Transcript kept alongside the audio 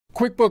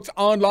QuickBooks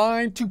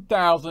Online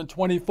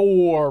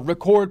 2024.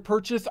 Record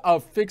purchase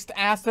of fixed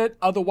asset,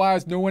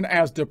 otherwise known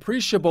as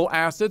depreciable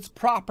assets,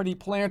 property,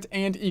 plant,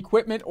 and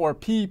equipment, or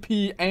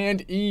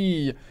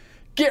PP&E.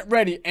 Get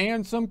ready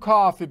and some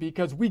coffee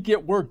because we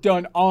get work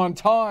done on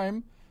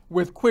time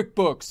with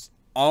QuickBooks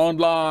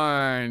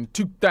Online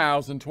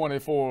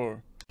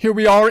 2024. Here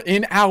we are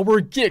in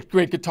our Get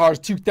Great Guitars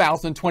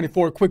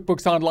 2024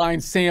 QuickBooks Online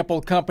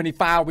sample company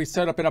file we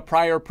set up in a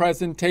prior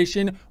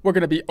presentation. We're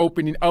going to be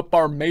opening up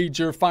our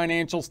major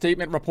financial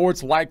statement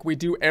reports like we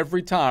do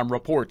every time.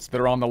 Reports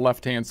that are on the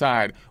left-hand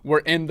side.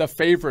 We're in the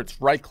favorites.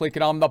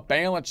 Right-clicking on the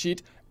balance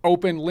sheet.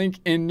 Open link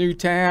in new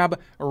tab,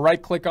 right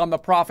click on the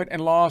profit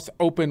and loss,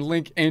 open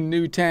link in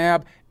new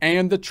tab,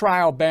 and the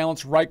trial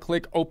balance, right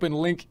click, open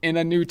link in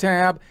a new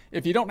tab.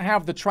 If you don't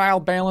have the trial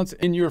balance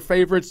in your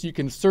favorites, you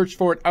can search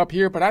for it up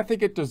here, but I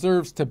think it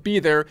deserves to be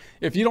there.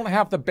 If you don't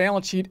have the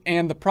balance sheet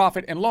and the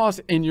profit and loss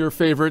in your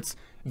favorites,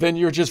 then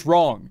you're just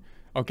wrong.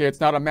 Okay, it's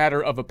not a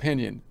matter of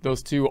opinion.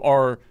 Those two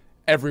are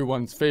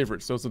everyone's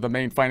favorites. Those are the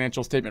main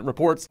financial statement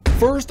reports.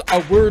 First,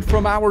 a word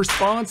from our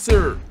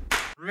sponsor.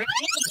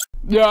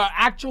 Yeah,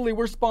 actually,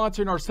 we're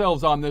sponsoring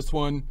ourselves on this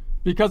one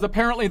because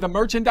apparently the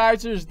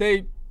merchandisers,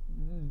 they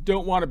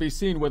don't want to be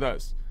seen with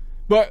us.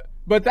 But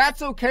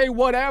that's okay,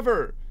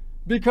 whatever,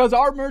 because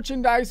our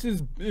merchandise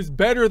is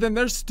better than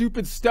their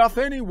stupid stuff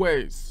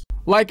anyways.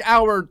 Like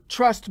our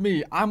Trust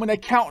Me, I'm an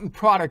Accountant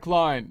product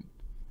line.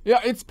 Yeah,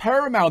 it's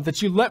paramount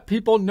that you let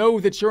people know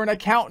that you're an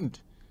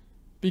accountant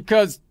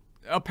because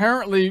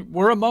apparently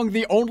we're among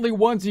the only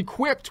ones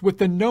equipped with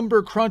the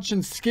number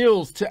crunching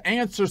skills to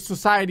answer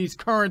society's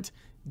current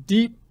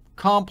deep,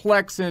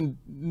 complex, and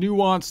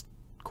nuanced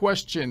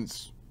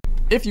questions.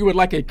 If you would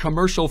like a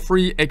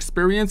commercial-free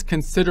experience,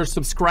 consider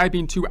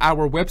subscribing to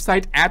our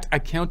website at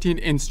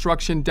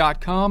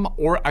accountinginstruction.com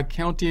or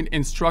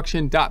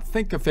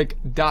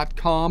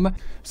accountinginstruction.thinkific.com.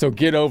 So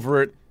get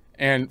over it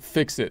and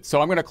fix it. So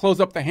I'm going to close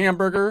up the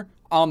hamburger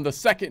on the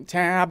second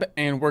tab,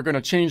 and we're going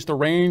to change the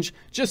range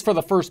just for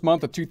the first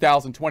month of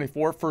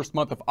 2024, first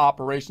month of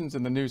operations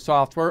in the new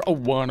software,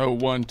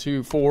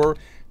 010124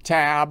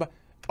 tab.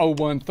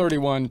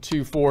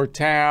 013124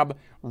 tab,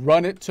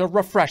 run it to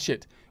refresh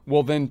it.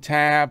 We'll then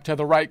tab to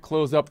the right,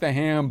 close up the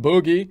ham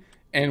boogie,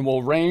 and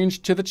we'll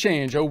range to the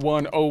change.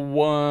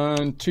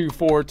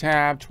 010124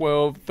 tab,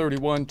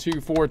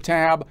 123124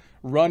 tab,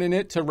 running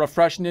it to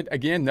refreshing it.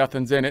 Again,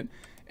 nothing's in it.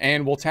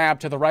 And we'll tab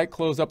to the right,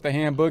 close up the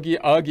ham boogie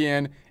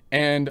again,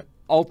 and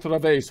ultra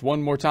vase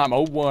one more time.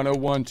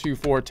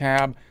 010124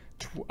 tab,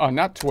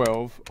 not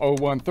 12,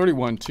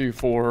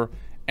 013124,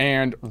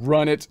 and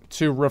run it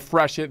to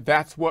refresh it.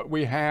 That's what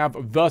we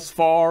have thus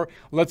far.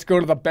 Let's go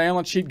to the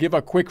balance sheet, give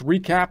a quick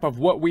recap of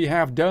what we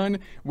have done.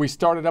 We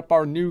started up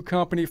our new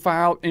company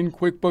file in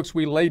QuickBooks.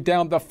 We laid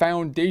down the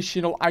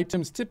foundational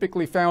items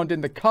typically found in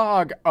the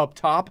cog up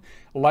top,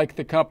 like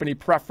the company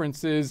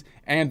preferences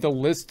and the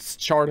lists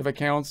chart of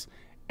accounts,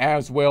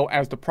 as well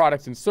as the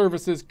products and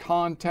services,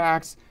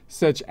 contacts,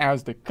 such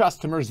as the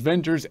customers,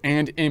 vendors,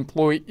 and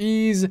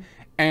employees.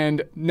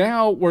 And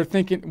now we're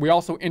thinking, we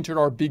also entered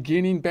our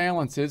beginning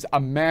balances,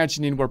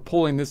 imagining we're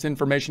pulling this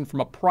information from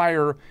a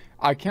prior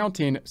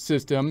accounting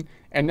system.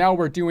 And now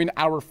we're doing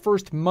our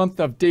first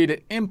month of data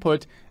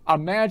input,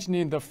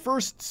 imagining the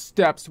first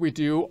steps we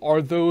do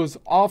are those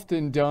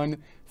often done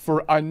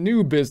for a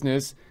new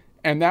business.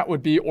 And that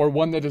would be, or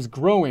one that is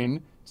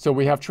growing. So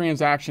we have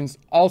transactions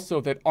also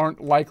that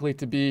aren't likely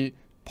to be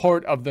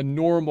part of the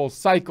normal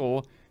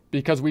cycle,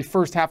 because we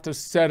first have to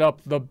set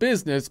up the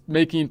business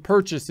making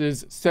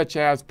purchases, such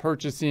as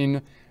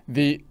purchasing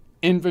the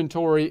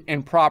inventory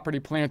and property,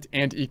 plant,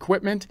 and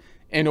equipment.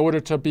 In order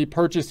to be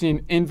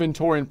purchasing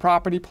inventory and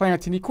property,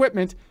 plant, and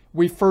equipment,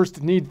 we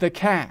first need the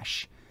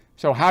cash.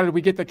 So how did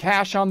we get the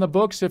cash on the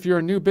books if you're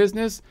a new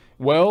business?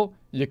 Well,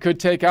 you could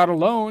take out a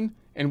loan,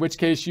 in which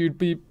case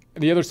the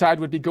other side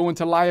would be going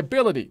to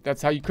liability.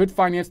 That's how you could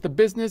finance the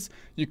business.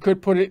 You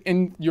could put it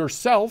in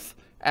yourself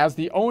as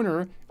the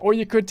owner, or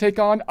you could take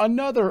on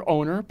another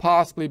owner,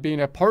 possibly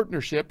being a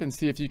partnership, and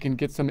see if you can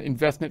get some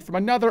investment from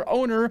another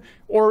owner,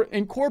 or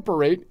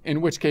incorporate,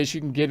 in which case you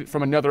can get it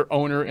from another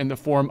owner in the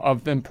form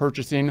of them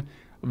purchasing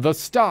the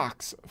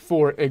stocks,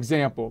 for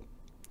example.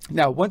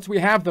 Now, once we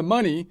have the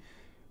money,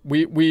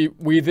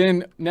 we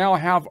then now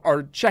have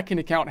our checking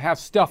account have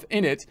stuff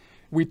in it.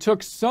 We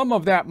took some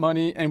of that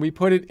money and we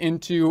put it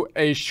into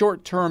a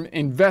short-term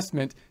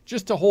investment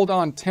just to hold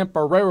on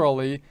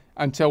temporarily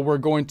until we're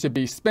going to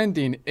be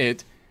spending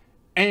it.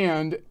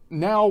 And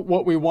now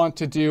what we want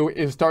to do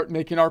is start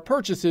making our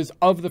purchases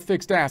of the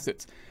fixed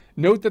assets.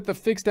 Note that the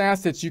fixed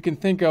assets you can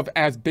think of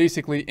as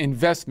basically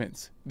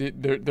investments.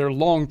 They're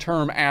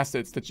long-term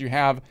assets that you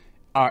have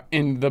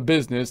in the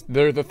business.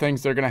 They're the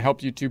things that are going to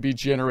help you to be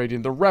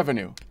generating the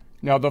revenue.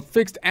 Now, the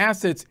fixed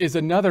assets is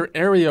another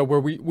area where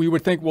we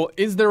would think, well,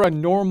 is there a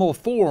normal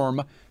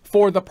form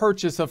for the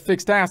purchase of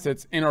fixed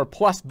assets in our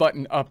plus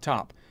button up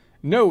top?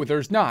 No,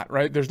 there's not,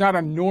 right? There's not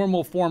a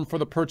normal form for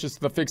the purchase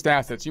of the fixed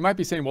assets. You might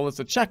be saying, well, it's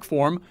a check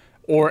form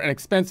or an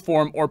expense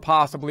form or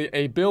possibly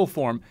a bill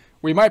form.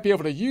 We might be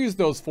able to use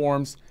those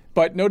forms,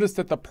 But notice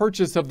that the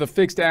purchase of the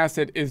fixed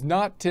asset is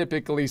not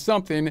typically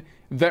something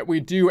that we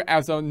do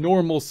as a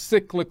normal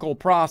cyclical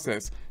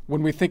process.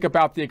 When we think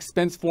about the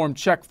expense form,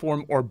 check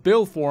form, or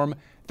bill form,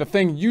 the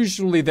thing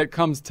usually that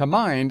comes to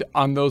mind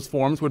on those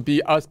forms would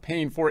be us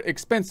paying for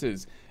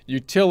expenses,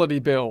 utility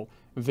bill,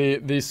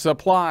 the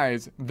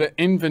supplies, the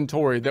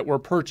inventory that we're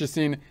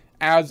purchasing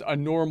as a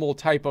normal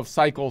type of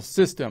cycle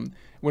system.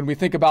 When we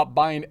think about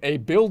buying a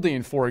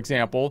building, for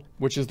example,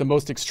 which is the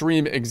most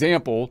extreme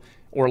example,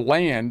 or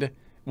land,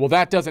 well,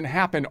 that doesn't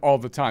happen all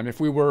the time. If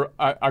we were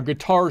a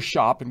guitar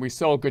shop and we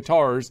sell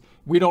guitars,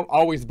 we don't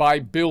always buy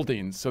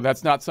buildings. So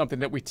that's not something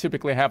that we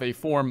typically have a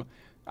form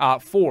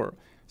for.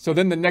 So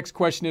then the next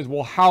question is,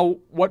 well,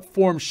 what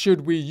form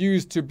should we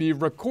use to be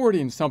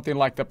recording something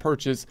like the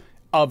purchase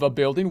of a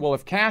building? Well,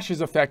 if cash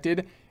is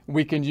affected,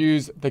 we can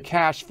use the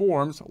cash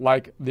forms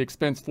like the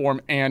expense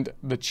form and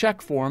the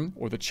check form,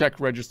 or the check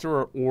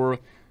register, or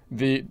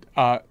the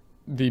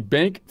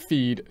bank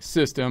feed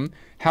system.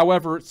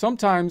 However,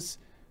 sometimes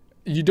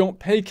you don't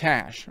pay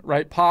cash,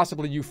 right?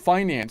 Possibly you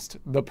financed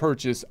the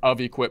purchase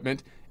of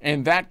equipment.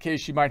 In that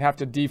case, you might have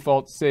to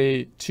default,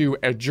 say, to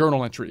a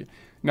journal entry.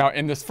 Now,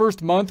 in this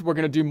first month, we're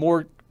going to do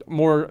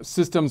more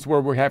systems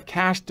where we have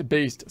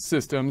cash-based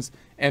systems.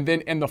 And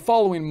then in the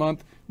following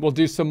month, we'll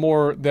do some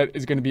more that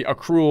is going to be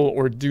accrual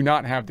or do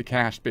not have the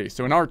cash base.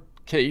 So in our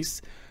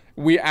case,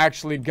 we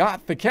actually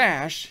got the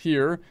cash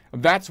here.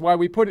 That's why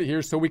we put it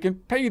here, so we can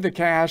pay the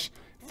cash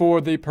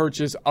for the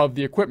purchase of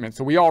the equipment.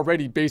 So we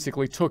already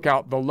basically took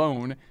out the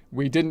loan.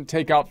 We didn't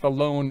take out the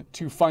loan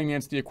to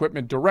finance the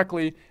equipment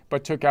directly,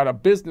 but took out a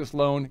business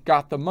loan,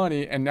 got the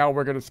money, and now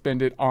we're going to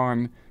spend it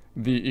on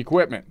the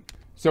equipment.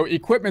 So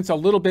equipment's a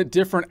little bit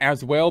different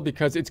as well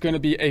because it's going to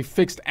be a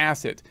fixed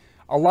asset.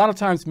 A lot of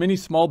times, many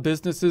small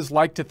businesses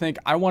like to think,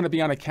 I want to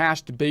be on a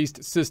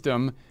cash-based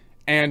system,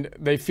 and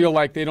they feel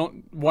like they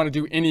don't want to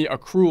do any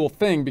accrual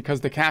thing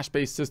because the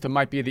cash-based system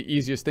might be the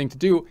easiest thing to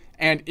do.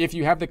 And if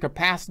you have the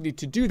capacity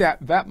to do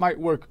that, that might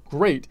work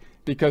great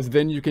because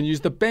then you can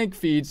use the bank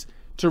feeds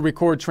to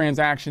record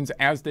transactions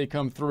as they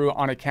come through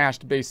on a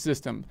cash-based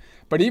system.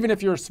 But even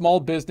if you're a small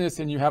business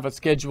and you have a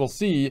Schedule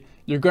C,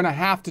 you're going to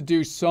have to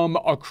do some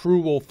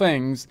accrual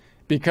things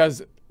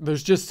because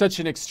there's just such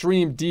an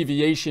extreme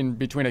deviation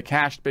between a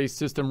cash-based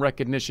system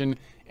recognition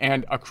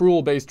and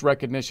accrual-based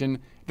recognition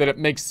that it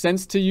makes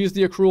sense to use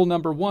the accrual,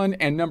 number one.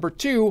 And number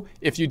two,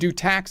 if you do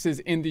taxes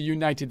in the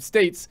United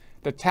States,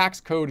 the tax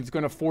code is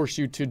going to force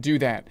you to do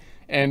that.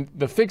 And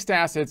the fixed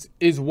assets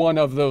is one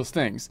of those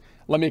things.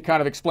 Let me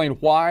kind of explain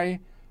why.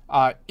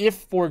 If,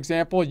 for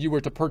example, you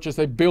were to purchase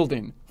a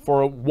building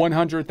for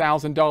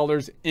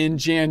 $100,000 in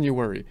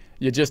January,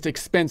 you just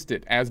expensed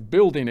it as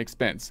building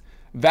expense.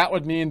 That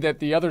would mean that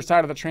the other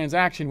side of the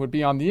transaction would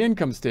be on the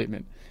income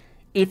statement.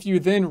 If you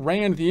then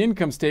ran the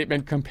income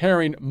statement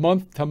comparing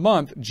month to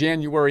month,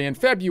 January and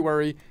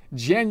February,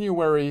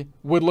 January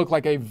would look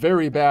like a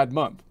very bad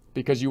month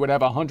because you would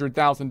have a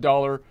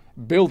 $100,000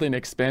 building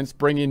expense,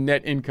 bringing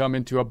net income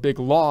into a big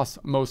loss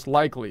most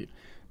likely.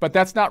 But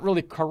that's not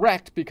really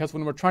correct because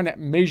when we're trying to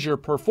measure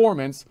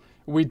performance,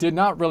 we did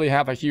not really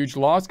have a huge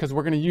loss because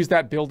we're going to use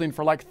that building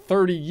for like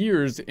 30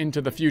 years into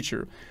the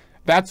future.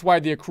 That's why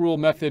the accrual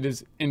method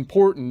is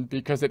important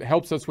because it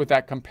helps us with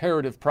that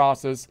comparative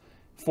process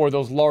for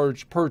those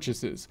large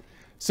purchases.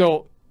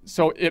 So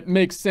it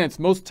makes sense.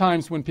 Most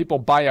times when people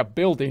buy a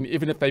building,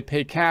 even if they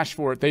pay cash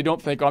for it, they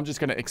don't think, oh, I'm just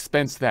going to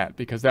expense that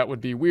because that would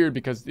be weird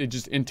because they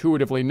just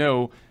intuitively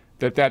know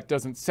that that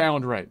doesn't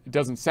sound right. It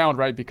doesn't sound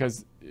right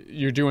because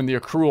you're doing the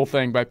accrual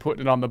thing by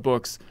putting it on the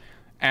books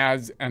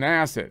as an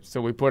asset.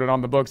 So we put it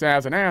on the books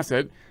as an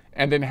asset.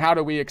 And then how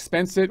do we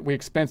expense it? We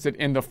expense it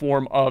in the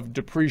form of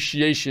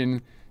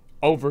depreciation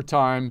over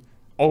time,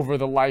 over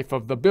the life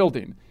of the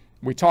building.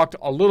 We talked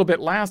a little bit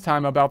last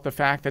time about the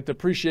fact that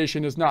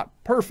depreciation is not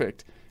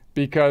perfect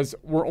because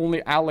we're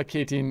only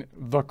allocating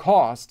the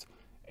cost.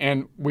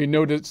 And we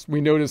noticed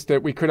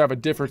that we could have a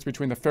difference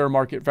between the fair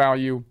market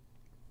value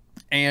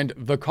and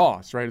the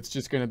cost, right? It's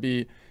just going to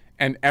be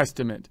an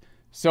estimate.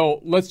 So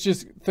let's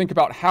just think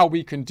about how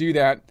we can do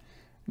that.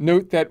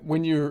 Note that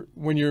when you're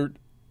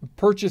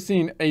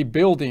purchasing a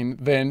building,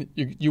 then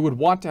you would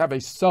want to have a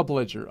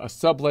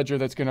subledger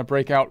that's going to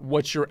break out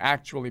what you're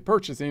actually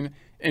purchasing,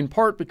 in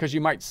part because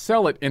you might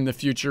sell it in the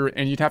future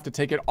and you'd have to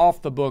take it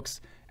off the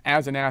books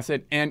as an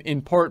asset, and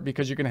in part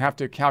because you're going to have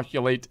to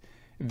calculate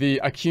the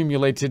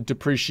accumulated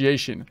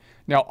depreciation.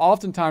 Now,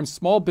 oftentimes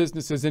small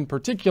businesses in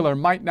particular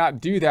might not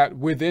do that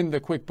within the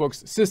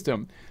QuickBooks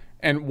system.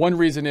 And one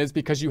reason is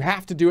because you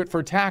have to do it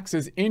for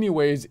taxes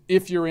anyways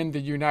if you're in the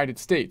United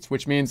States,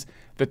 which means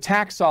the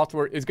tax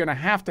software is going to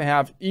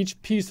have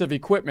each piece of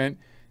equipment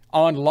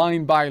on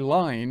line by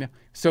line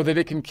so that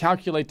it can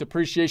calculate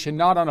depreciation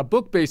not on a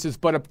book basis,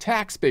 but a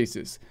tax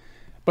basis.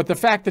 But the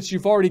fact that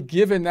you've already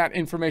given that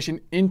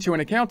information into an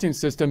accounting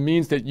system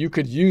means that you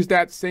could use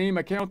that same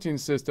accounting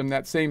system,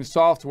 that same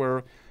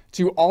software,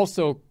 to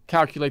also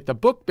calculate the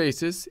book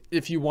basis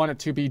if you want it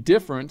to be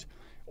different,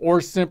 or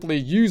simply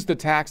use the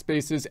tax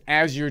basis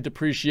as your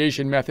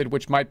depreciation method,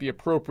 which might be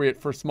appropriate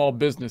for small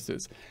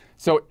businesses.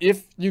 So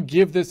if you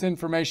give this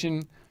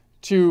information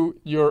to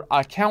your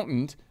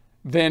accountant,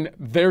 then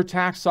their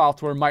tax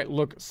software might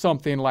look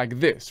something like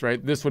this,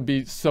 right? This would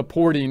be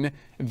supporting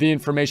the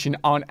information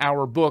on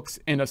our books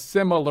in a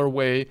similar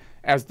way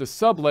as the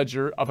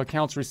subledger of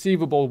accounts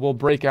receivable will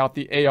break out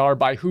the AR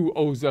by who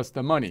owes us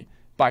the money,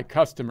 by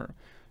customer.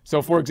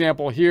 So for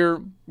example,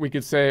 here we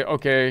could say,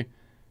 okay,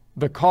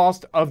 the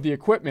cost of the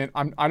equipment,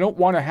 I don't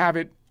want to have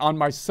it on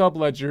my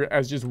subledger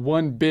as just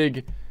one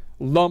big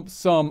lump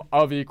sum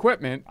of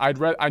equipment.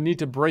 I need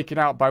to break it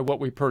out by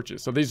what we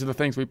purchased. So these are the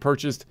things we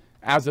purchased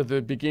as of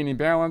the beginning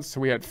balance. So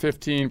we had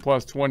 15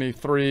 plus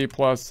 23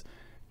 plus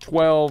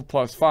 12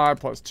 plus 5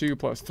 plus 2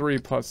 plus 3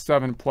 plus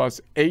 7 plus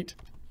 8.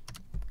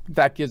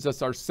 That gives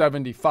us our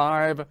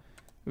 75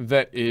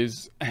 that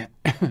is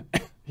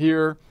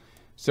here.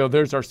 So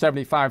there's our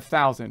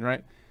 75,000,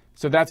 right?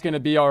 So that's going to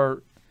be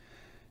our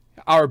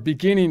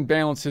beginning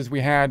balances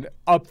we had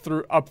up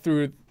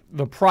through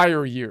the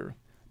prior year.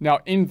 Now,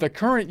 in the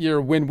current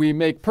year, when we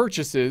make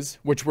purchases,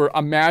 which we're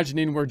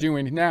imagining we're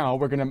doing now,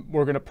 we're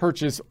gonna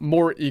purchase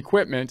more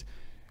equipment.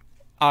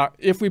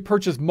 If we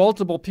purchase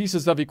multiple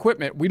pieces of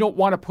equipment, we don't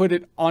want to put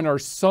it on our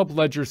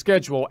subledger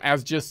schedule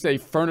as just say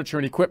furniture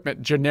and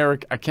equipment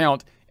generic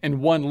account in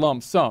one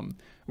lump sum.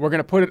 We're going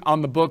to put it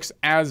on the books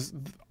as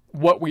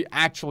what we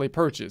actually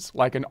purchase,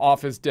 like an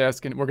office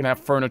desk, and we're going to have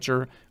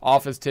furniture,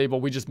 office table.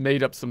 We just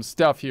made up some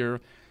stuff here.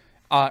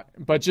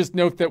 But just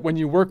note that when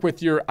you work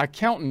with your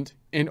accountant,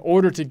 in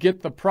order to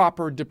get the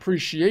proper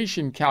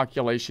depreciation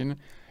calculation,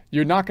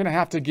 you're not going to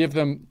have to give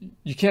them,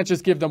 you can't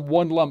just give them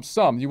one lump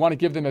sum. You want to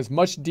give them as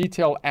much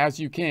detail as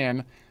you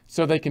can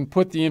so they can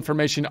put the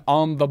information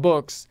on the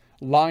books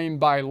line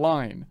by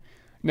line.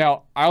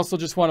 Now, I also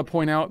just want to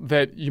point out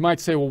that you might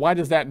say, well, why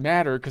does that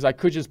matter? Because I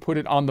could just put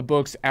it on the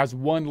books as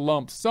one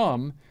lump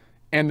sum,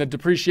 and the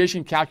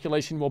depreciation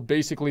calculation will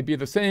basically be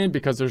the same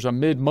because there's a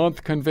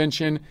mid-month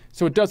convention,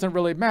 so it doesn't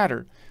really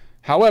matter.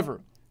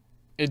 However,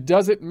 it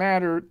doesn't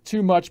matter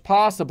too much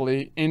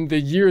possibly in the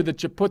year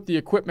that you put the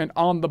equipment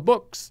on the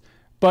books.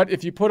 But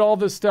if you put all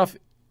this stuff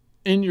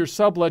in your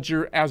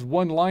subledger as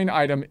one line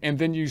item and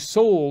then you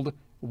sold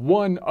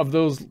one of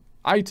those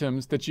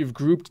items that you've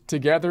grouped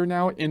together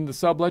now in the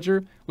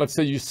subledger, let's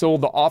say you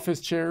sold the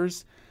office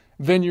chairs,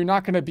 then you're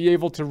not going to be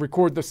able to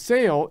record the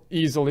sale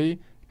easily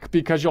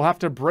because you'll have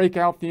to break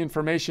out the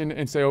information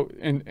and so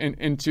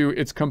into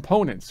its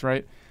components,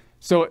 right?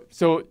 So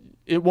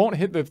it won't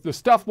hit the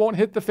stuff won't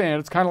hit the fan.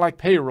 It's kind of like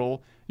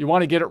payroll. You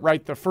want to get it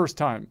right the first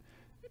time.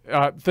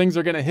 Things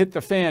are going to hit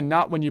the fan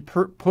not when you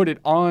put it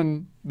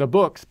on the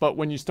books, but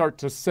when you start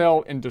to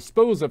sell and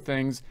dispose of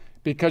things,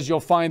 because you'll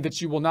find that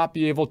you will not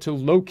be able to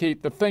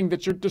locate the thing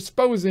that you're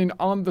disposing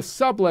on the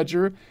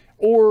subledger,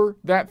 or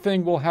that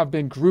thing will have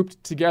been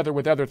grouped together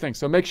with other things.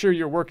 So make sure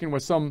you're working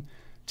with some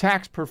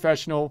tax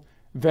professional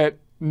that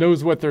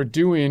knows what they're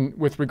doing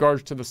with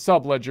regards to the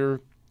subledger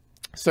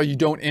so you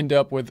don't end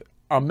up with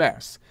a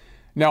mess.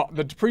 Now,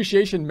 the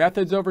depreciation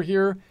methods over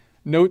here,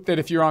 note that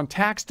if you're on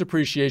tax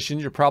depreciation,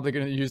 you're probably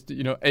going to use,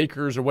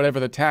 acres or whatever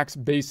the tax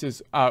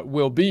basis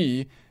will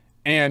be.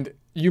 And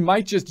you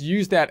might just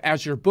use that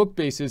as your book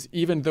basis,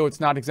 even though it's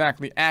not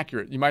exactly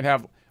accurate. You might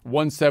have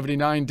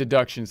 179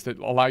 deductions that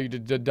allow you to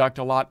deduct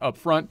a lot up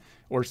front,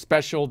 or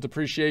special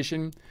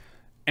depreciation.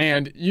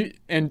 And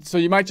so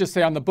you might just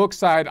say on the book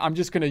side, I'm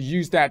just going to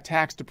use that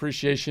tax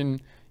depreciation,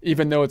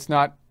 even though it's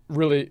not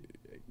really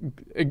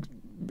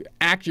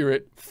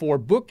accurate for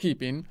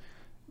bookkeeping,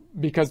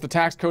 because the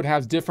tax code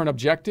has different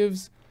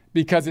objectives,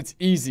 because it's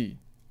easy.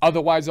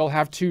 Otherwise, they'll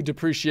have two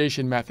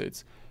depreciation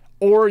methods.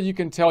 Or you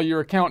can tell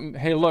your accountant,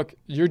 hey, look,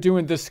 you're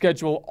doing this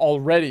schedule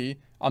already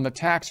on the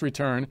tax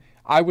return.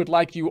 I would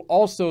like you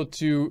also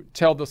to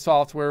tell the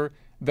software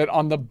that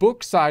on the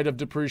book side of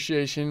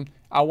depreciation,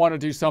 I want to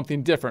do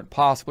something different,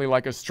 possibly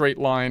like a straight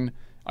line,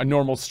 a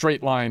normal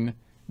straight line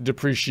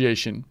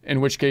depreciation,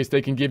 in which case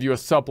they can give you a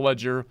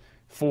subledger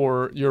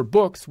for your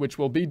books, which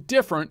will be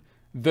different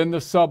than the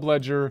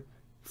subledger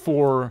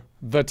for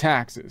the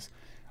taxes.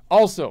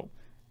 Also,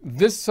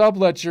 this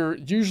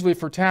subledger, usually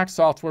for tax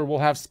software, will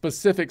have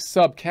specific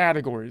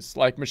subcategories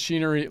like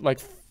machinery, like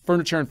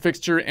furniture and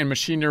fixture, and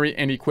machinery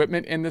and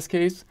equipment in this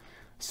case.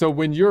 So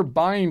when you're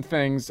buying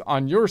things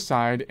on your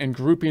side and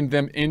grouping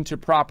them into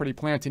property,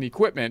 plant, and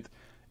equipment,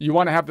 you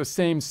want to have the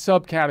same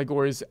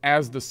subcategories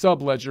as the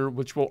subledger,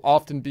 which will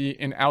often be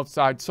in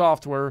outside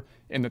software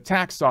in the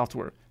tax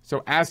software.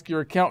 So ask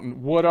your accountant,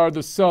 what are the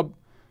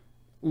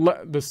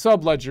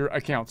subledger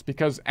accounts?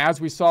 Because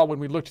as we saw when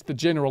we looked at the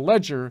general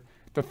ledger,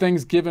 the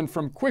things given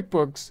from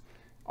QuickBooks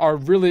are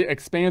really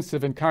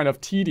expansive and kind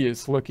of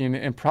tedious looking,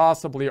 and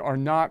possibly are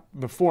not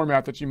the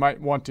format that you might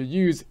want to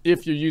use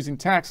if you're using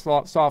tax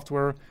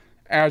software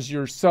as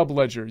your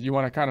subledger. You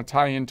want to kind of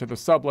tie into the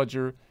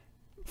subledger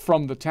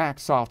from the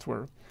tax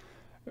software.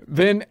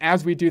 Then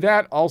as we do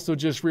that, also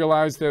just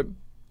realize that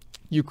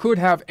you could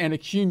have an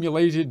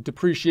accumulated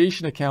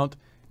depreciation account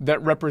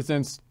that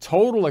represents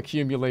total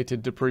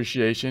accumulated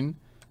depreciation,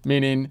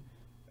 meaning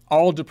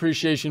all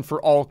depreciation for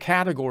all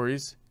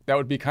categories. That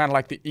would be kind of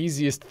like the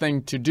easiest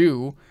thing to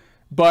do.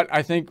 But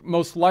I think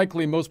most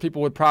likely most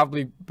people would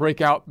probably break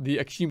out the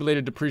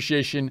accumulated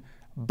depreciation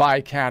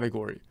by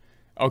category.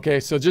 Okay,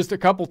 so just a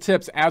couple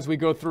tips as we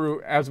go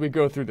through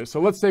this.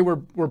 So let's say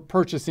we're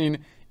purchasing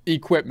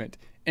equipment.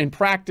 In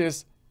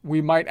practice,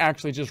 we might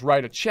actually just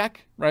write a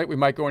check, right? We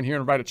might go in here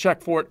and write a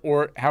check for it,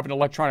 or have an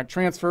electronic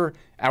transfer,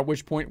 at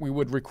which point we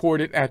would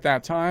record it at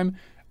that time.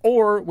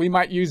 Or we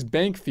might use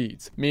bank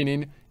feeds,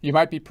 meaning you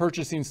might be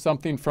purchasing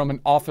something from an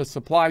office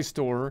supply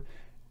store,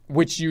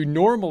 which you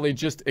normally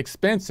just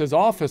expense as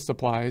office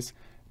supplies,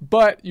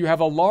 but you have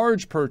a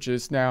large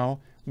purchase now,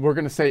 we're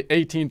going to say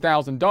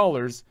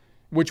 $18,000,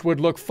 which would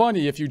look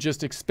funny if you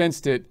just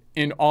expensed it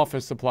in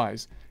office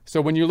supplies.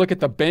 So when you look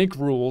at the bank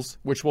rules,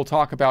 which we'll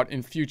talk about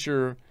in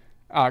future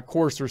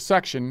course or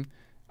section,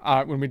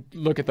 when we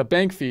look at the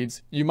bank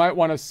feeds, you might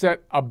want to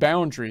set a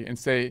boundary and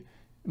say,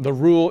 the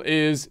rule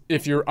is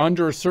if you're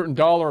under a certain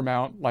dollar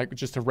amount, like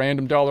just a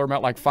random dollar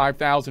amount, like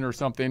 5,000 or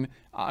something,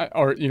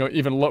 or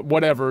even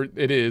whatever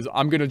it is,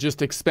 I'm going to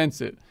just expense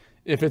it.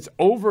 If it's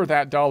over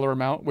that dollar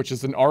amount, which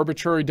is an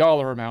arbitrary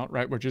dollar amount,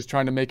 right? We're just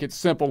trying to make it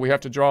simple. We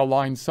have to draw a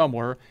line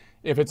somewhere.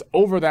 If it's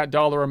over that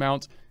dollar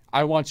amount,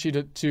 I want you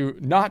to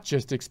not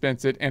just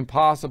expense it and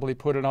possibly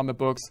put it on the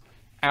books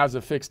as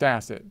a fixed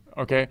asset.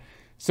 Okay.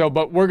 So,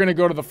 but we're going to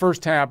go to the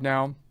first tab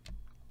now,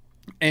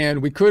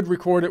 and we could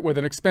record it with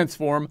an expense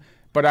form,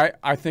 but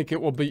I think it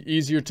will be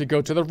easier to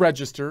go to the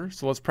register.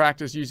 So let's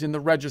practice using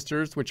the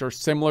registers, which are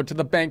similar to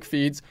the bank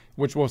feeds,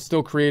 which will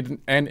still create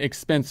an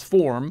expense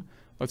form.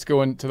 Let's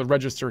go into the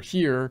register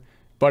here,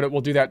 but it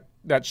will do that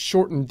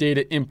shortened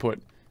data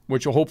input,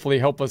 which will hopefully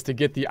help us to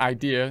get the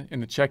idea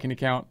in the checking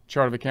account,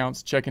 chart of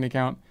accounts, checking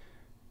account.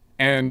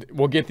 And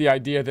we'll get the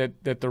idea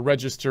that the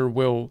register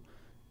will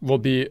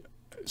be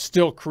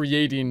still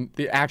creating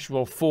the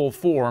actual full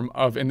form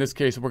of, in this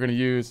case, we're going to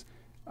use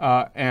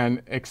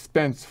an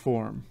expense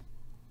form.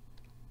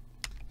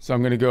 So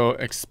I'm going to go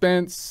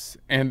expense,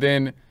 and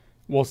then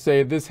we'll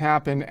say this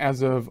happened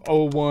as of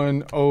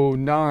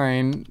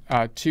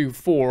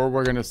 01/09/24,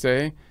 we're going to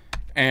say.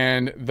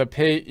 And the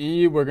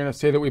payee, we're going to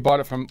say that we bought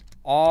it from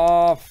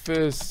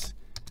Office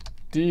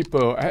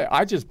Depot.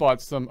 I just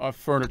bought some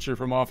furniture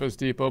from Office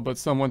Depot, but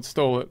someone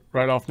stole it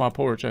right off my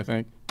porch, I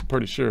think.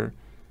 Pretty sure.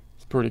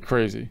 It's pretty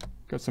crazy.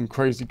 Got some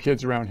crazy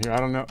kids around here. I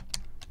don't know.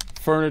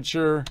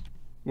 Furniture,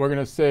 we're going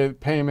to say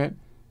payment.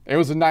 It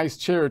was a nice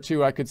chair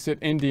too. I could sit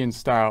Indian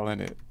style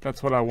in it.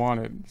 That's what I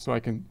wanted. So I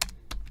can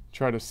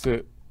try to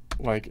sit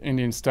like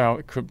Indian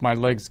style. My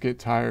legs get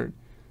tired.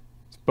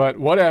 But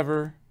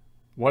whatever.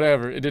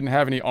 It didn't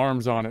have any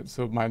arms on it,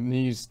 so my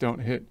knees don't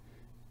hit.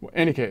 Well,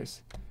 any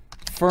case,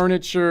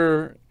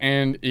 furniture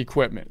and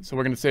equipment. So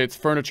we're going to say it's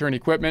furniture and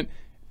equipment.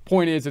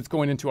 Point is, it's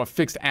going into a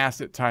fixed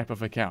asset type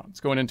of account.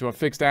 It's going into a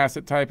fixed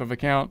asset type of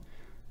account.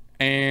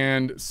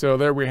 And so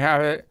there we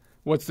have it.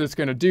 What's this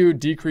going to do?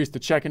 Decrease the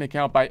checking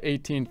account by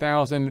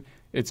 $18,000.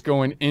 It's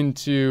going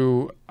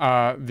into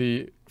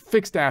the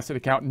fixed asset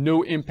account,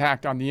 no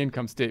impact on the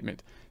income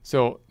statement.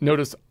 So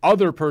notice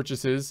other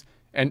purchases,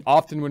 and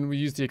often when we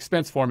use the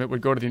expense form, it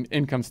would go to the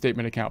income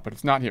statement account, but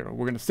it's not here.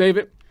 We're going to save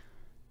it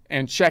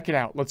and check it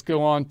out. Let's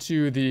go on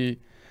to the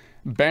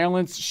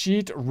balance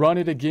sheet, run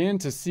it again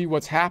to see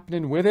what's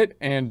happening with it,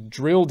 and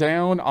drill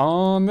down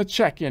on the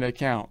checking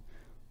account.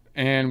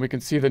 And we can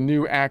see the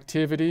new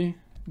activity.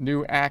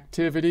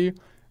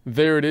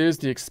 There it is,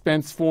 the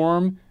expense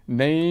form,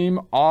 name,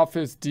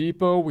 Office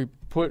Depot. We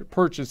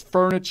purchase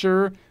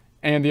furniture,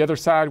 and the other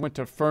side went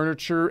to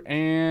furniture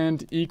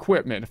and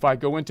equipment. If I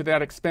go into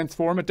that expense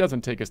form, it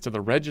doesn't take us to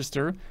the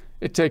register.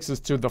 It takes us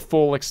to the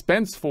full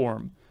expense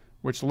form,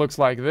 which looks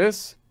like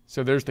this.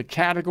 So there's the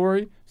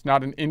category. It's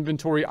not an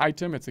inventory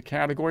item, it's a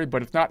category,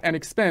 but it's not an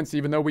expense,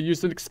 even though we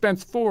used an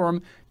expense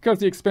form, because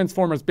the expense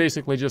form is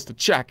basically just a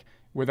check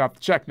without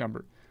the check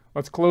number.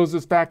 Let's close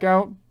this back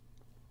out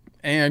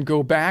and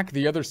go back.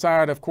 The other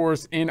side, of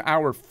course, in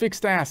our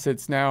fixed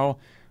assets now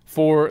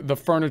for the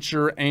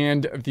furniture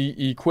and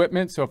the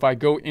equipment. So if I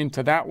go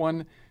into that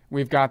one,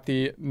 we've got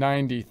the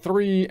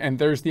 93, and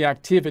there's the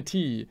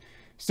activity.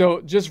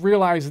 So just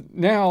realize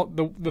now,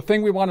 the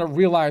thing we want to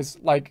realize,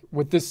 like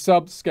with this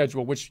sub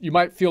schedule, which you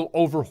might feel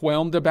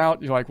overwhelmed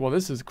about, you're like, well,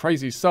 this is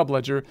crazy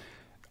subledger.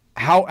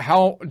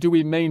 How do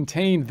we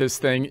maintain this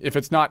thing if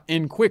it's not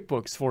in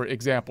QuickBooks, for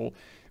example?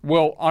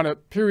 Well, on a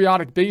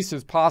periodic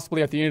basis,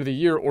 possibly at the end of the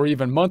year, or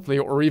even monthly,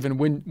 or even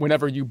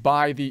whenever you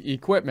buy the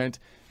equipment,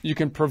 you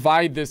can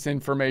provide this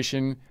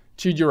information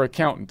to your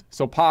accountant.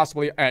 So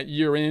possibly at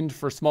year end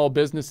for small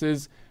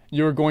businesses,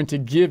 you're going to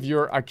give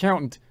your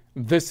accountant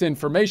this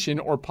information,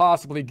 or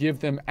possibly give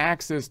them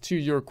access to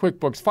your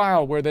QuickBooks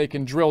file where they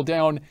can drill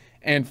down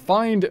and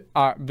find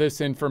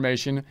this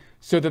information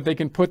so that they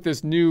can put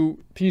this new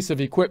piece of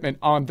equipment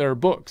on their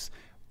books.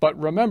 But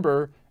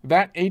remember,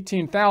 that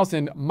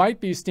 $18,000 might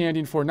be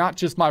standing for not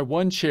just my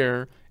one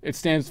chair, it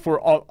stands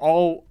for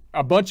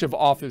a bunch of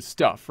office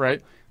stuff,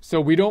 right? So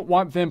we don't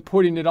want them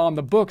putting it on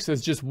the books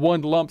as just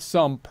one lump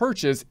sum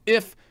purchase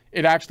if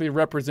it actually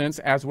represents,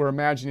 as we're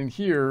imagining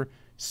here,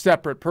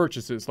 separate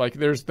purchases. Like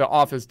there's the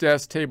office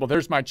desk table.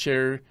 There's my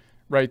chair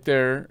right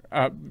there.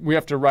 We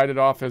have to write it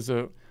off as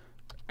a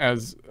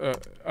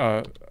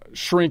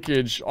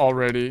shrinkage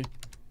already,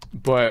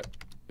 but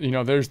you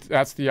know,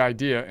 that's the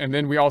idea. And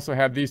then we also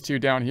have these two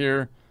down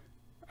here,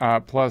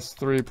 plus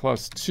 3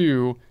 plus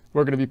 2.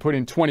 We're going to be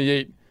putting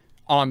 28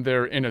 on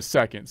there in a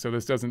second. So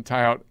this doesn't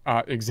tie out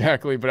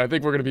exactly, but I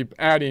think we're going to be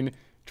adding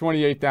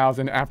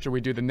 28,000 after we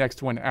do the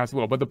next one as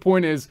well. But the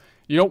point is,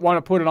 you don't want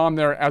to put it on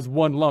there as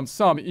one lump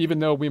sum, even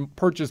though we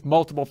purchased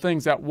multiple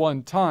things at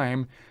one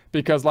time.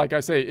 Because like I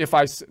say, if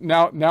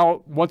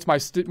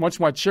once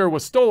my chair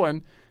was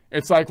stolen,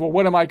 it's like, well,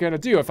 what am I going to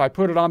do? If I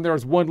put it on there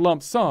as one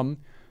lump sum,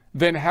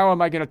 then how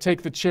am I going to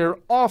take the chair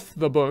off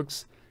the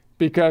books?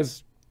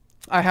 Because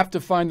I have to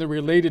find the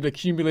related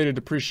accumulated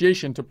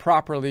depreciation to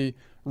properly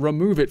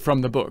remove it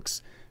from the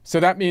books. So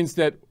that means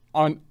that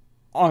on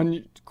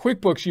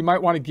QuickBooks, you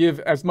might want to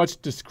give as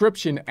much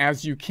description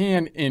as you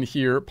can in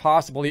here,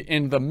 possibly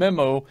in the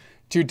memo,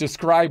 to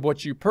describe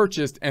what you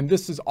purchased. And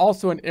this is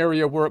also an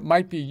area where it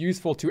might be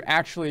useful to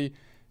actually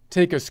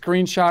take a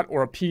screenshot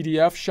or a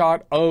PDF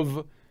shot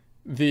of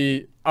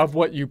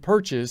what you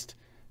purchased,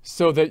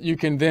 so that you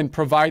can then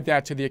provide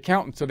that to the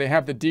accountant, so they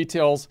have the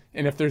details.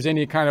 And if there's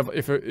any kind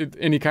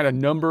of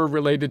number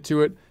related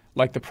to it,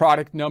 like the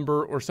product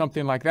number or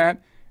something like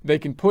that, they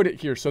can put it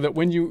here, so that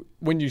when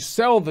you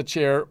sell the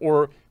chair,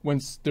 or when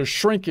there's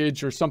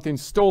shrinkage or something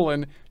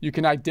stolen, you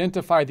can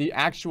identify the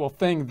actual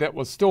thing that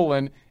was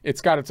stolen.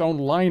 It's got its own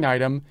line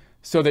item,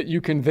 so that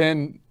you can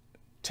then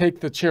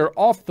take the chair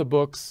off the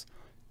books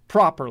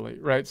properly,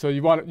 right? So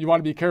you want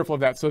to be careful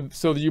of that.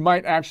 So you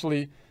might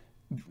actually,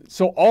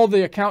 so all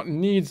the accountant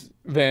needs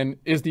then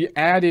is the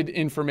added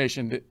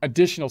information, the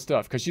additional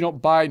stuff, because you don't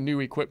buy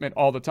new equipment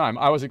all the time.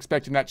 I was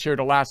expecting that chair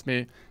to last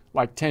me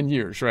like 10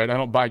 years, right? I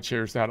don't buy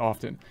chairs that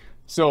often.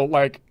 So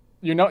like,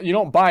 you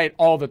don't buy it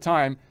all the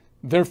time.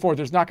 Therefore,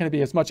 there's not going to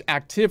be as much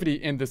activity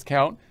in this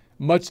account,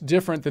 much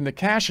different than the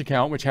cash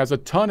account, which has a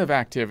ton of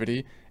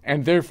activity.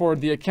 And therefore,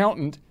 the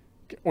accountant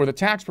or the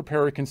tax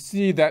preparer can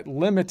see that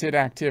limited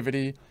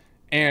activity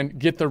and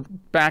get the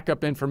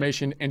backup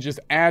information and just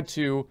add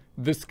to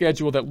the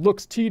schedule that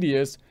looks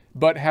tedious,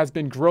 but has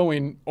been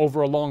growing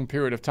over a long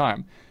period of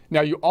time.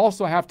 Now, you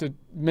also have to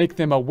make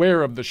them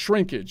aware of the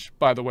shrinkage,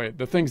 by the way,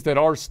 the things that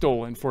are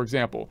stolen, for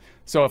example.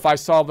 So if I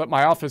saw that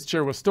my office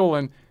chair was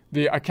stolen,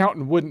 the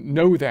accountant wouldn't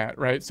know that,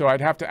 right? So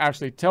I'd have to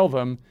actually tell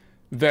them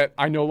that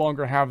I no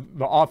longer have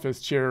the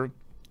office chair.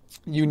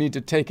 You need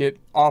to take it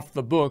off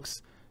the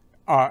books.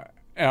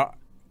 You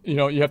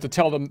have to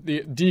tell them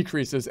the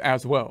decreases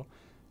as well,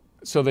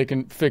 so they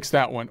can fix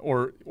that one,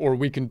 or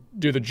we can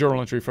do the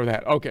journal entry for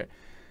that. Okay,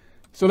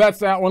 so that's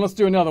that one. Let's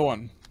do another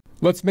one.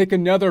 Let's make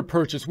another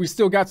purchase. We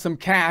still got some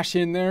cash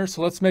in there,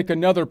 so let's make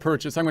another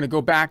purchase. I'm going to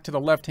go back to the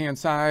left-hand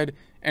side,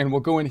 and we'll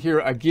go in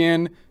here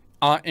again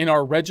in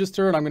our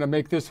register, and I'm going to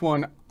make this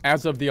one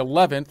as of the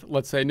 11th,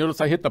 let's say.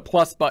 Notice I hit the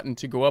plus button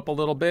to go up a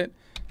little bit,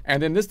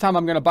 and then this time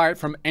I'm going to buy it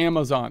from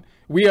Amazon.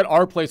 We at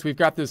our place, we've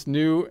got this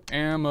new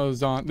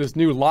Amazon, this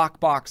new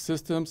lockbox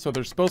system, so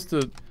they're supposed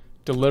to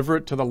deliver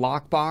it to the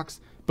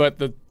lockbox, but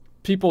the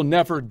people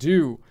never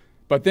do.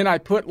 But then I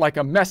put like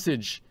a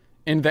message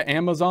in the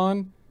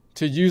Amazon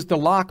to use the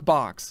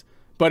lockbox,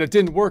 but it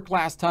didn't work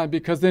last time,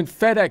 because then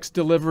FedEx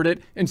delivered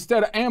it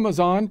instead of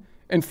Amazon,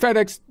 and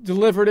FedEx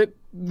delivered it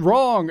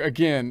wrong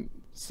again.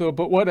 So,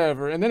 but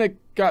whatever. And then it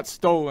got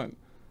stolen,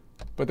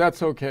 but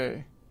that's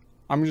okay.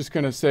 I'm just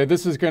going to say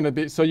this is going to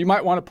be, so you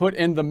might want to put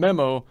in the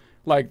memo,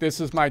 like, this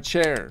is my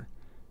chair,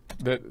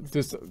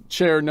 this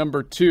chair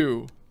number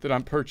 2 that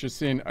I'm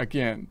purchasing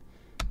again.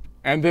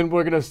 And then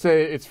we're going to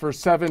say it's for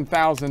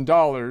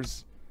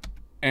 $7,000.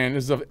 And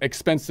this is an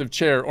expensive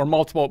chair, or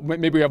multiple,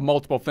 maybe we have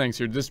multiple things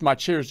here. My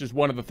chair is just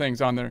one of the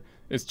things on there.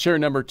 It's chair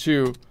number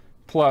 2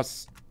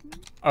 plus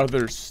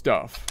other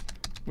stuff,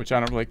 which I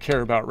don't really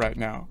care about right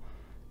now.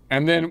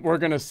 And then we're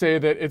going to say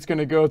that it's going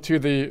to go to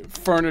the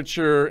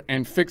furniture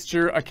and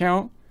fixture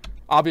account.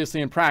 Obviously,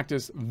 in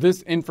practice,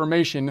 this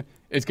information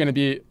is going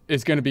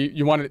to be,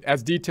 you want it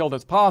as detailed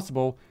as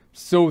possible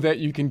so that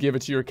you can give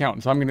it to your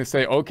accountant. So I'm going to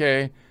say,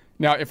 okay.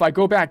 Now, if I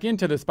go back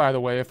into this, by the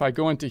way, if I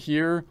go into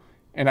here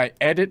and I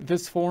edit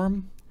this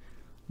form,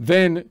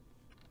 then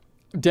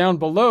down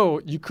below,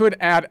 you could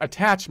add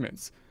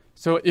attachments.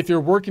 So if you're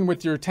working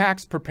with your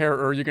tax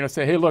preparer, you're going to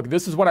say, hey, look,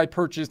 this is what I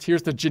purchased.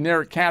 Here's the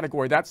generic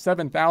category. That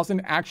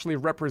 7,000 actually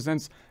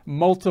represents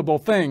multiple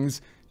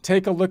things.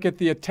 Take a look at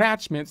the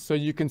attachments so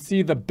you can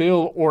see the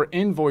bill or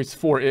invoice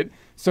for it,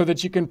 so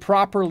that you can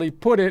properly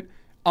put it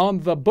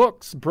on the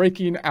books,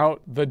 breaking out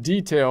the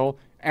detail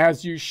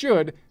as you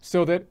should,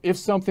 so that if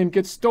something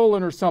gets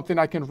stolen or something,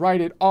 I can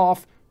write it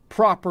off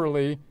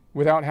properly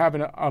without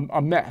having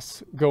a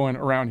mess going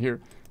around here.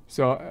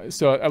 So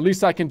at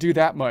least I can do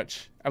that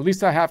much. At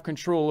least I have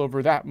control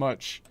over that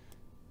much,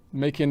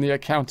 making the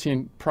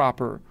accounting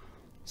proper.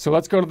 So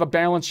let's go to the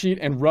balance sheet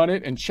and run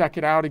it and check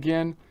it out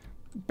again.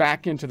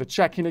 Back into the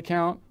checking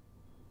account.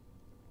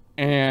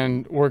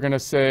 And we're going to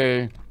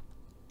say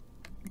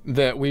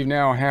that we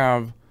now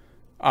have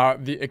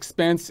the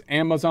expense,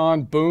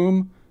 Amazon,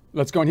 boom.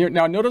 Let's go in here.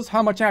 Now notice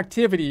how much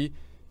activity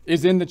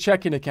is in the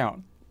checking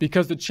account,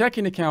 because the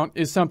checking account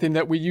is something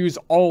that we use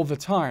all the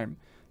time.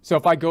 So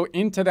if I go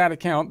into that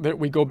account, that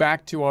we go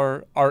back to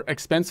our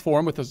expense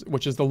form,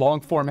 which is the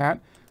long format,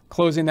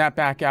 closing that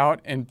back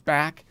out and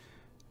back,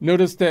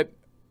 notice that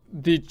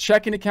the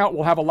checking account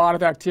will have a lot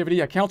of activity.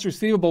 Accounts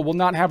receivable will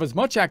not have as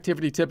much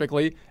activity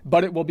typically,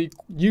 but it will be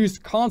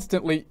used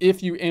constantly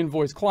if you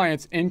invoice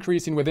clients,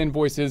 increasing with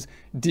invoices,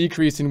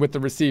 decreasing with the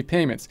received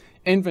payments.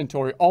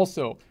 Inventory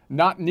also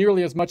not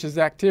nearly as much as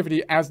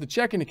activity as the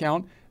checking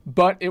account,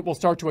 but it will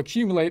start to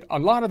accumulate a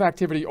lot of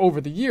activity over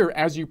the year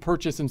as you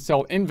purchase and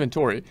sell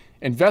inventory.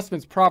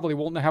 Investments probably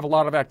won't have a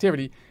lot of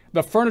activity.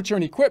 The furniture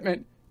and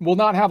equipment will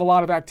not have a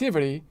lot of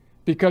activity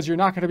because you're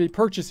not going to be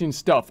purchasing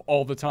stuff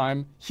all the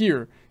time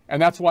here.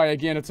 And that's why,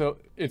 again,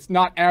 it's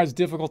not as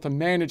difficult to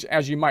manage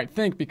as you might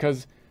think,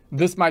 because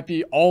this might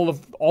be all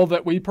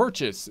that we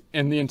purchase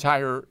in the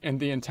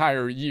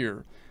entire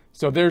year.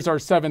 So there's our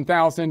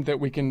 $7,000 that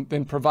we can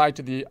then provide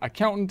to the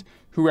accountant,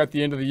 who at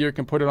the end of the year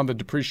can put it on the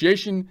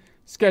depreciation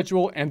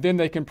schedule, and then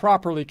they can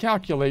properly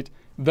calculate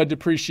the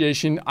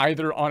depreciation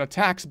either on a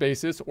tax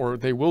basis, or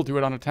they will do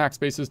it on a tax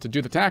basis to do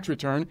the tax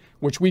return,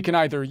 which we can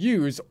either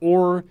use,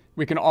 or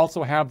we can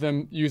also have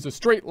them use a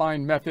straight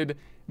line method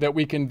that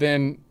we can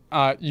then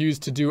use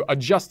to do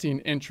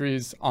adjusting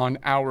entries on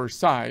our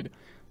side.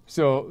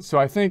 So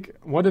I think,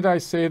 what did I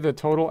say the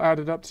total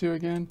added up to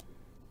again?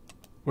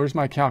 Where's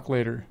my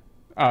calculator?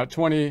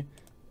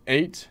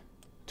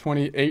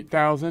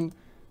 28,000.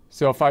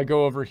 So if I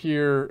go over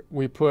here,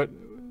 we put,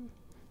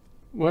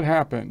 what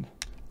happened?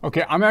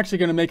 Okay, I'm actually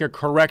going to make a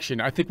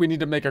correction. I think we need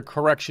to make a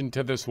correction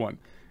to this one.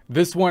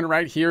 This one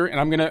right here,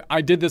 and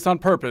I did this on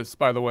purpose,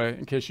 by the way,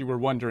 in case you were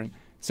wondering,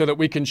 so that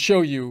we can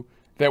show you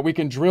that we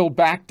can drill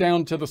back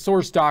down to the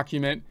source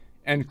document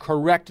and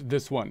correct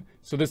this one.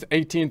 So this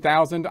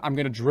 18,000, I'm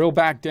going to drill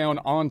back down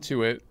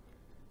onto it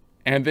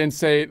and then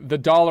say the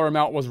dollar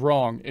amount was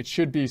wrong. It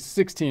should be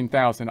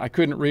 16,000. I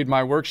couldn't read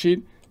my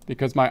worksheet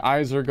because my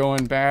eyes are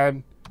going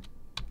bad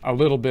a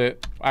little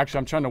bit. Actually,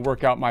 I'm trying to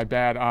work out my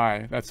bad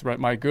eye. That's right.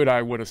 My good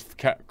eye would have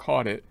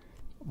caught it,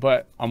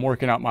 but I'm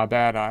working out my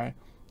bad eye.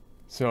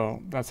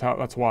 So that's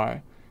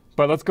why.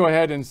 But let's go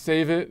ahead and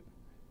save it.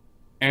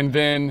 And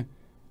then,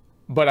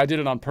 but I did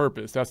it on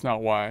purpose. That's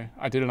not why.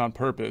 I did it on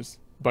purpose,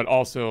 but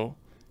also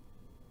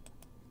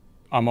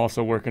I'm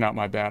also working out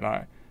my bad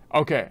eye.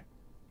 Okay.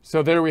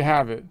 So there we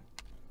have it.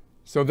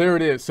 So there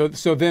it is.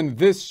 So then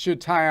this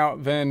should tie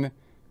out then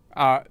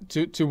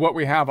to what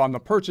we have on the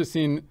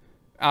purchasing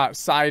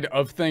side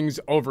of things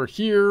over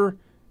here,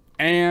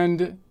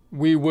 and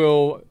we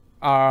will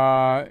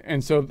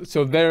and so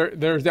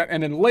there's that.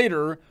 And then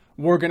later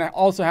we're going to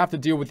also have to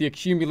deal with the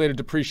accumulated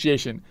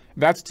depreciation.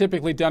 That's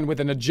typically done with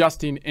an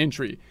adjusting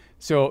entry.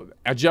 So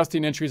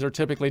adjusting entries are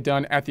typically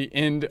done at the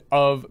end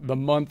of the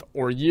month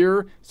or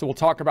year. So we'll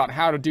talk about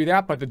how to do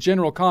that. But the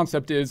general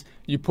concept is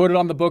you put it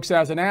on the books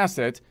as an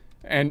asset,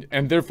 and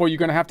therefore you're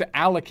going to have to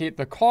allocate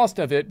the cost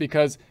of it,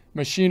 because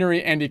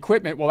machinery and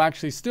equipment will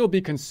actually still be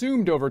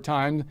consumed over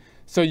time.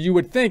 So you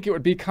would think it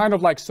would be kind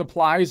of like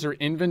supplies or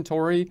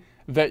inventory,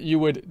 that you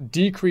would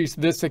decrease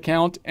this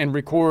account and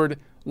record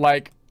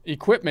like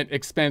equipment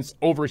expense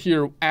over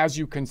here as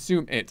you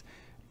consume it.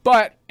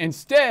 But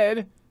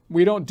instead,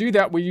 we don't do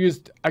that. We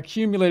used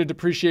accumulated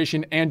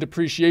depreciation and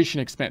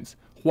depreciation expense.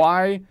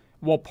 Why?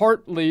 Well,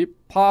 partly,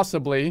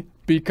 possibly,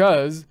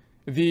 because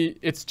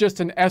it's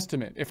just an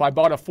estimate. If I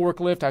bought a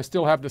forklift, I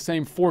still have the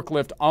same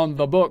forklift on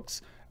the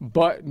books,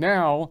 but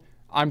now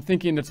I'm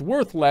thinking it's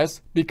worth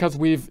less because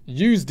we've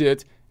used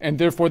it, and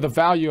therefore the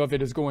value of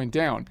it is going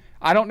down.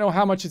 I don't know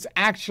how much it's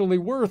actually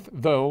worth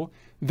though.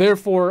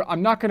 Therefore,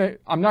 I'm not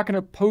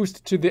gonna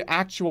post to the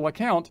actual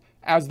account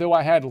as though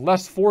I had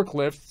less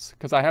forklifts,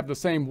 because I have the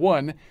same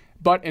one,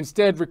 but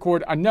instead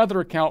record another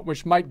account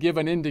which might give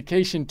an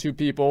indication to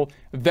people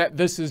that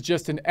this is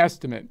just an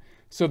estimate.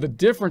 So the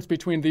difference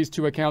between these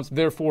two accounts,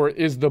 therefore,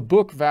 is the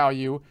book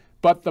value,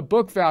 but the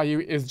book value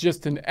is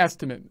just an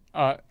estimate,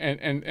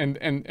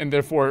 and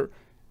therefore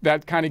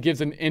that kind of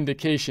gives an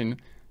indication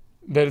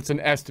that it's an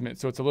estimate.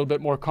 So it's a little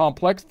bit more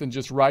complex than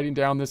just writing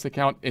down this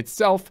account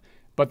itself,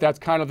 but that's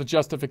kind of the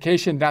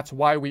justification. That's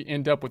why we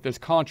end up with this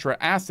contra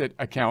asset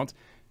account,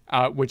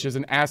 which is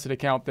an asset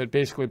account that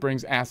basically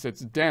brings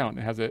assets down.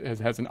 It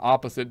has an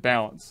opposite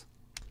balance.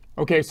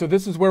 Okay, so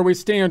this is where we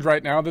stand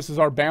right now. This is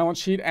our balance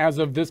sheet as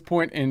of this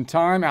point in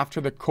time after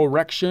the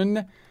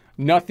correction.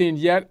 Nothing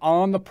yet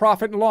on the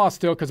profit and loss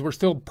still, because we're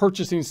still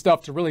purchasing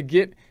stuff to really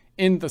get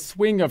in the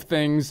swing of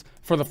things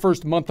for the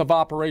first month of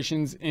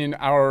operations in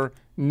our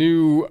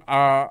new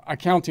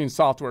accounting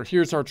software.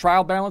 Here's our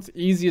trial balance,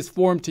 easiest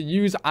form to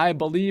use, I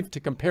believe, to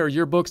compare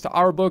your books to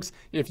our books.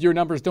 If your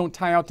numbers don't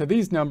tie out to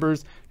these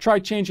numbers, try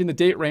changing the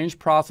date range,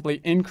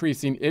 possibly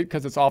increasing it,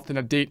 because it's often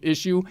a date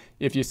issue.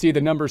 If you see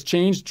the numbers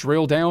change,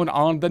 drill down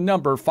on the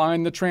number,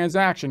 find the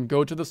transaction,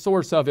 go to the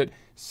source of it,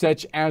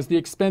 such as the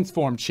expense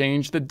form,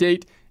 change the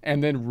date,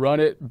 and then run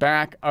it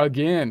back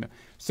again.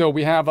 So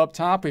we have up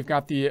top, we've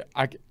got the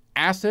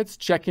assets,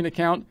 checking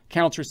account,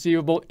 accounts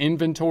receivable,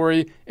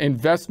 inventory,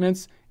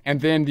 investments, And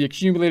then the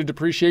accumulated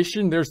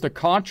depreciation, there's the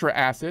contra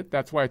asset.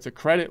 That's why it's a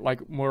credit, like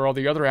where all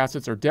the other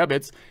assets are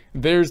debits.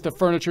 There's the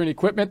furniture and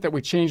equipment that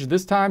we changed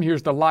this time.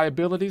 Here's the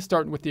liability,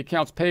 starting with the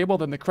accounts payable,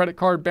 then the credit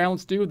card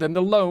balance due, then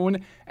the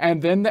loan,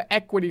 and then the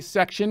equity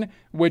section,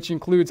 which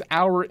includes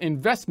our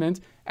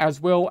investment,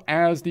 as well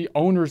as the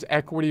owner's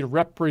equity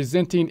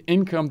representing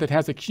income that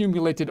has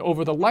accumulated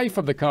over the life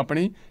of the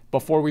company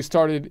before we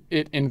started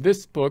it in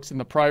this books in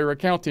the prior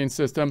accounting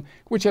system,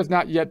 which has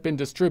not yet been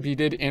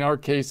distributed, in our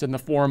case, in the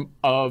form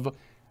of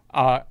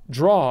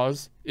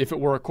draws. If it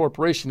were a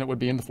corporation, it would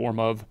be in the form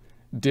of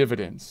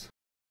dividends.